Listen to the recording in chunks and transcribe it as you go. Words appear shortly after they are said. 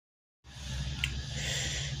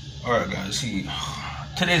Alright guys, see,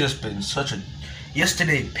 today has been such a...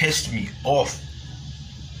 Yesterday pissed me off.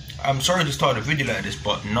 I'm sorry to start a video like this,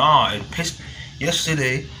 but nah, it pissed...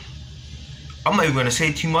 Yesterday, I'm not even going to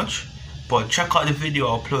say too much, but check out the video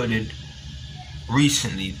I uploaded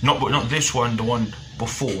recently. Not this one, the one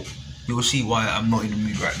before. You will see why I'm not in the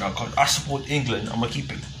mood right now, because I support England. I'm going to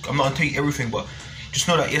keep it... I'm not going to tell you everything, but just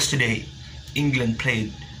know that yesterday, England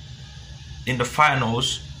played in the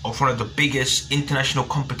finals of one of the biggest international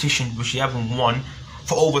competitions which they haven't won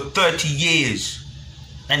for over 30 years.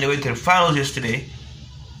 And they went to the finals yesterday,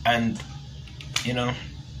 and you know,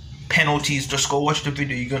 penalties. Just go watch the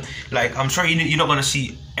video. You're gonna, like, I'm sorry you're not gonna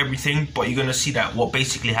see everything, but you're gonna see that what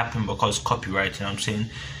basically happened because copyright, you know what I'm saying?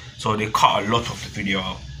 So they cut a lot of the video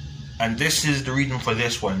out. And this is the reason for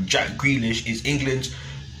this one. Jack Grealish is England's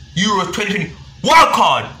Euro 2020 wild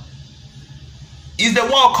card. He's the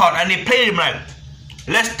wild card, and they played him like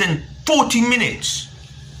less than 40 minutes,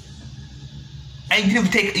 and he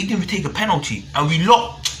didn't even take a penalty, and we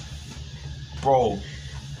lost. Bro,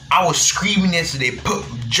 I was screaming yesterday, put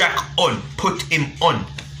Jack on, put him on,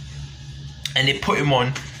 and they put him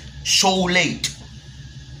on so late,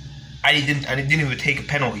 and he didn't even take a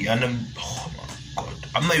penalty. And then, oh my god,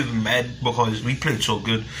 I'm not even mad because we played so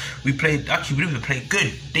good. We didn't even play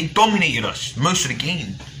good. They dominated us most of the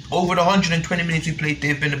game. Over the 120 minutes we played,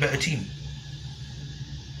 they've been a better team.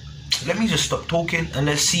 Let me just stop talking and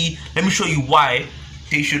let me show you why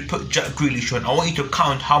they should put Jack Grealish on. I want you to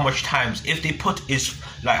count how much times, if they put is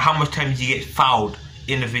like how much times he gets fouled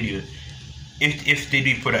in the video. If they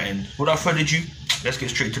do put that in. Without further ado, let's get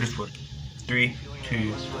straight to this one. 3,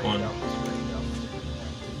 2, 1.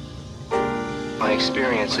 My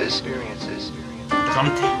experiences.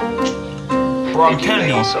 Bro, I'm telling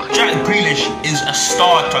you, Jack Grealish is a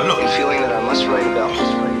starter. Look. Feeling that I must write about.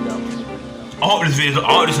 I hope this video,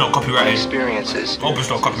 I hope it's not copyrighted. Experiences. I hope it's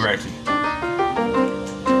not copyrighted.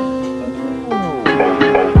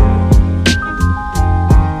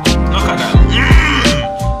 Look at that.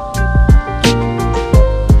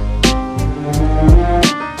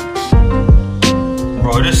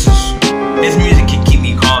 Bro, this music can keep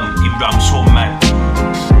me calm, even though I'm so mad.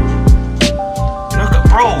 Look at,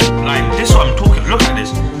 bro, like, this is what I'm talking. Look at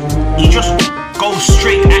this. He just goes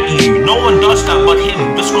straight at you. No one does that but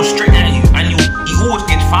him. Just goes straight at you, and he always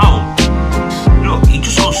gets fouled. Look, he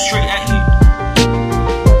just goes straight at you.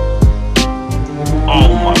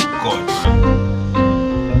 Oh my god, man.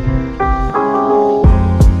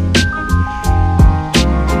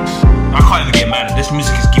 I can't even get mad at this.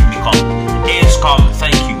 Music is keeping me calm. It is calm.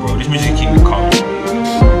 Thank you, bro. This music is keeping me calm.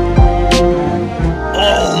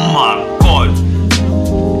 Oh my god.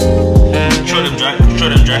 Show them, Jack. Show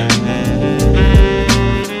them, Jack.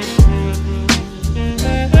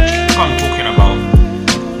 I'm talking about.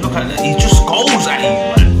 Look at that, he just goes at you,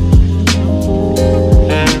 man.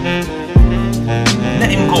 Let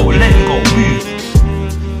him go, move.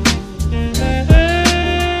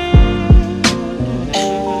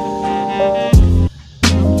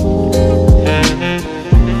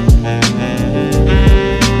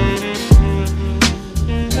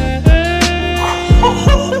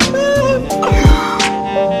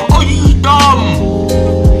 Are you dumb?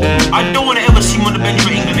 I don't want to ever see him on the bench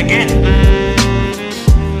for England again.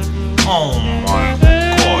 Oh my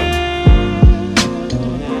god.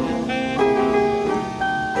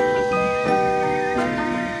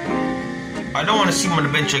 I don't want to see him on the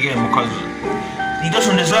bench again because he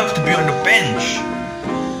doesn't deserve to be on the bench.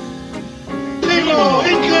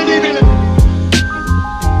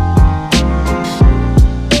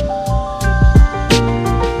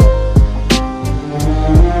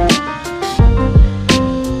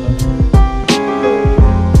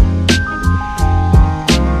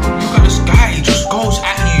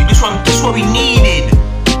 We needed.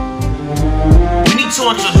 We need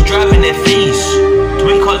someone to just drive in their face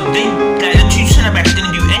because the two centre backs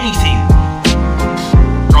didn't do anything.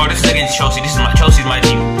 Oh, this is against Chelsea. Chelsea's my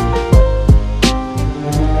team.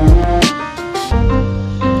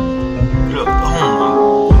 Look,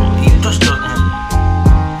 oh my, he just doesn't.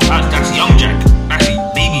 That's young Jack. That's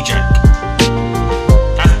baby Jack.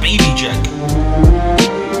 That's baby Jack.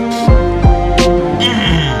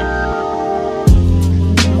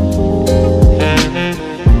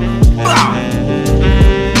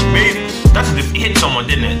 Hit someone,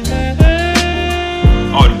 didn't it?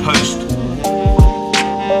 Oh, the post.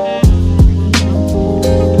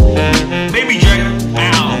 Baby Jack.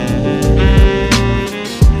 Ow.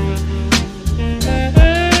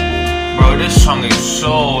 Bro, this song is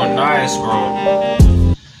so nice, bro.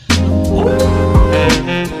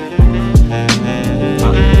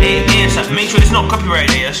 Make sure it's not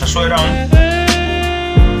copyrighted, yes, I saw it down.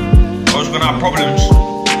 else we're gonna have problems.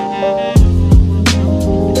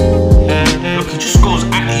 Look, he just goes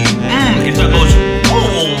at you. If that goes,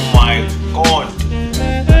 oh my god.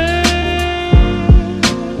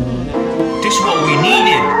 This is what we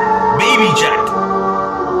needed, baby Jack.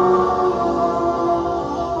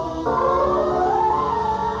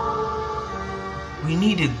 We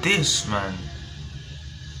needed this, man.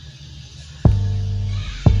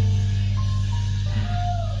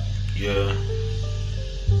 Yeah.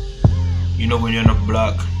 You know when you're in the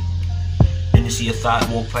block and you see a thought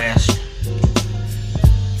walk past,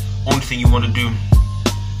 only thing you want to do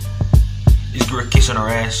is give her a kiss on her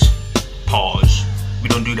ass. Pause. We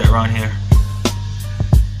don't do that around here.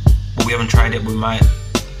 But we haven't tried it, we might.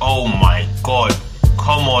 Oh my god.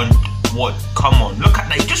 Come on. What? Come on. Look at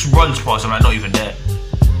that. He just runs past him like not even there.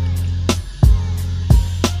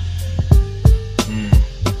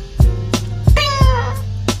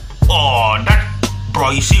 Oh, that.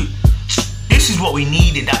 Bro, you see. This is what we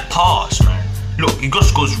needed, that pass, man. Look, he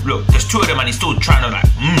just goes, look, there's two of them and he's still trying to like,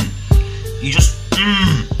 He just,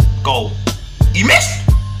 go. He missed!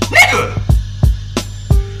 Nigga!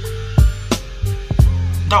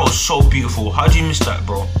 That was so beautiful. How'd you miss that,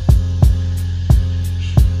 bro?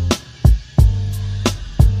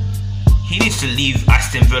 He needs to leave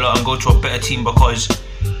Aston Villa and go to a better team because,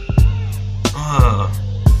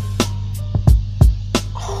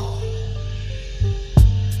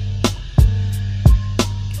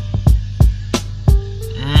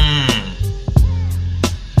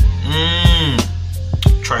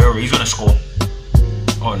 he's gonna score.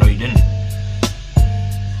 Oh no, he didn't.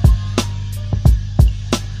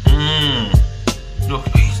 Look,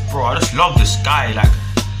 bro, I just love this guy. Like,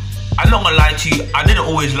 I'm not gonna lie to you, I didn't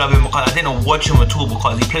always love him because I didn't watch him at all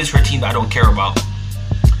because he plays for a team that I don't care about.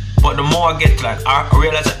 But the more I get to, like, I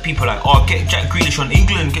realize that people are like, oh, get Jack Grealish on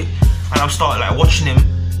England, and I'm starting like watching him.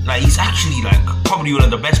 Like, he's actually like probably one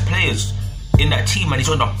of the best players in that team, and he's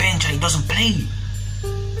on the bench and he doesn't play.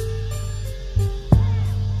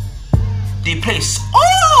 They place.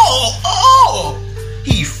 Oh!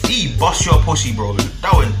 He bust your pussy, bro.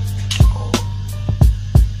 That one. Oh.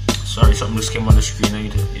 Sorry, something just came on the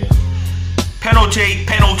screen. Yeah. Penalty.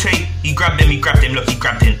 He grabbed him. Look, he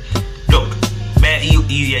grabbed him. Look, man.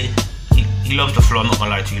 He loves the floor. I'm not gonna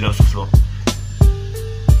lie to you. He loves the floor.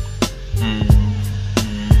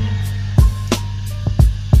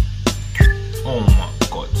 Oh my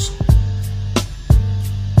god.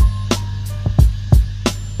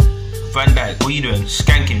 Van Dijk, what are you doing?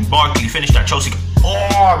 Skanking. Barkley, finish that. Chelsea.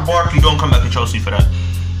 Oh, Barkley, don't come back to Chelsea for that.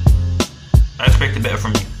 I expected better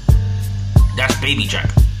from you. That's baby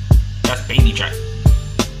Jack. That's baby Jack.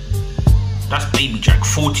 That's baby Jack.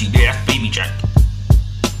 40 there, that's baby Jack.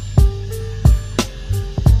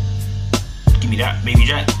 Give me that, baby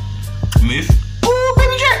Jack. Move. Oh,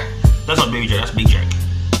 baby Jack. That's not baby Jack, that's big Jack.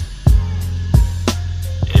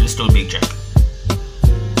 Yeah, it's still big Jack.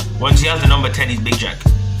 Once he has the number 10, he's big Jack.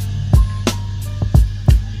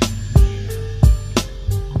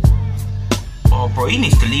 Oh, bro, he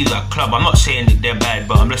needs to leave that club. I'm not saying that they're bad,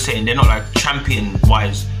 but I'm just saying they're not like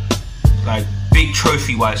champion-wise, like big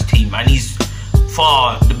trophy-wise team. And he's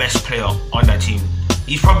far the best player on that team.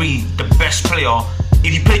 He's probably the best player.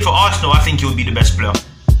 If he played for Arsenal, I think he would be the best player.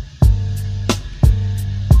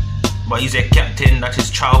 But he's their captain. That's his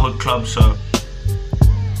childhood club, so.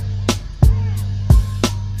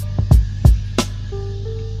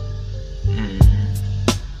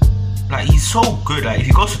 Like, he's so good. Like, if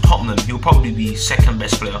he goes to Tottenham, he'll probably be second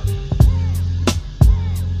best player.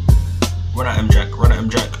 Run at him, Jack. Run at him,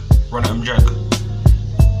 Jack. Run at him, Jack.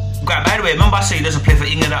 Okay, by the way, remember I say he doesn't play for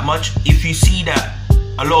England that much? If you see that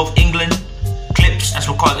a lot of England clips, that's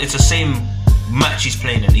because it's the same match he's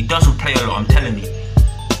playing in. He doesn't play a lot, I'm telling you.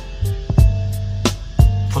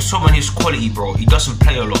 For someone his quality, bro, he doesn't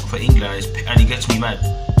play a lot for England and he gets me mad.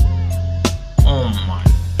 Oh my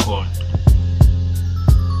god.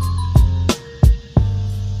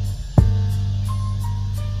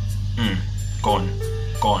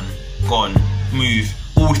 Gone. Move.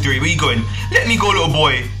 All three. Where you going? Let me go, little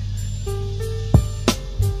boy.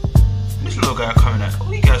 This little guy coming at.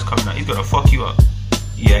 Oh, you guys coming at. He's gonna fuck you up.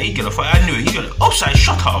 Yeah, he's gonna fuck. I knew it. He's gonna. Offside.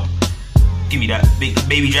 Shut up. Give me that.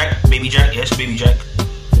 Baby Jack. Baby Jack. Yes, baby Jack.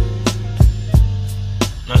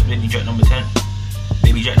 That's baby Jack number 10.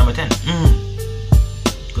 Baby Jack number 10.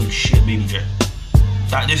 Good shit, baby Jack.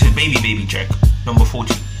 This is baby Jack number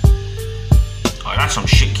 40. Oh, that's some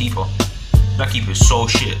shit keeper. That keeper is so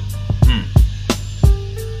shit.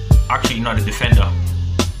 Actually, not a defender.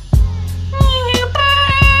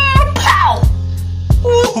 Pow!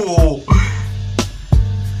 Ooh.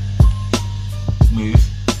 Move.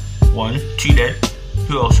 1, 2 dead.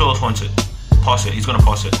 Who else wants it? Pass it. He's gonna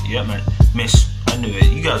pass it. Yeah, man. Miss. I knew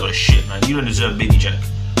it. You guys are shit, man. You don't deserve Baby Jack.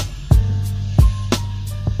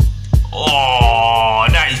 Oh,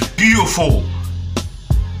 that is beautiful.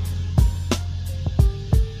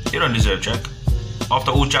 You don't deserve Jack.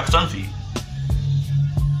 After all Jack's done for you.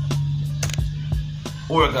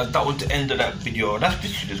 Alright guys, that was the end of that video.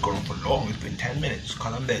 This video's gone on for long. It's been 10 minutes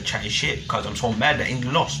because I'm there chatting shit because I'm so mad that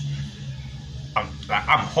England lost. I'm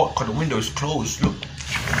hot because the window's closed. Look,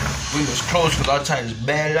 window's closed because outside is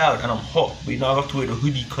bare loud and I'm hot. But you know I have to wear the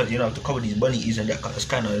hoodie because you know I have to cover these bunnies and that because it's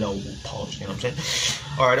kind of low pause. You know what I'm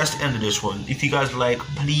saying? Alright, that's the end of this one. If you guys like,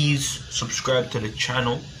 please subscribe to the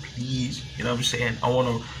channel. Please, you know what I'm saying? I want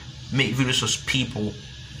to make videos for people.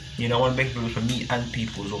 You know, I want to make videos for me and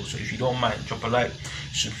people as well. So if you don't mind, drop a like,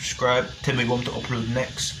 subscribe, tell me what to upload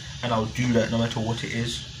next, and I'll do that no matter what it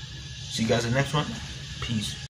is. See you guys in the next one. Peace.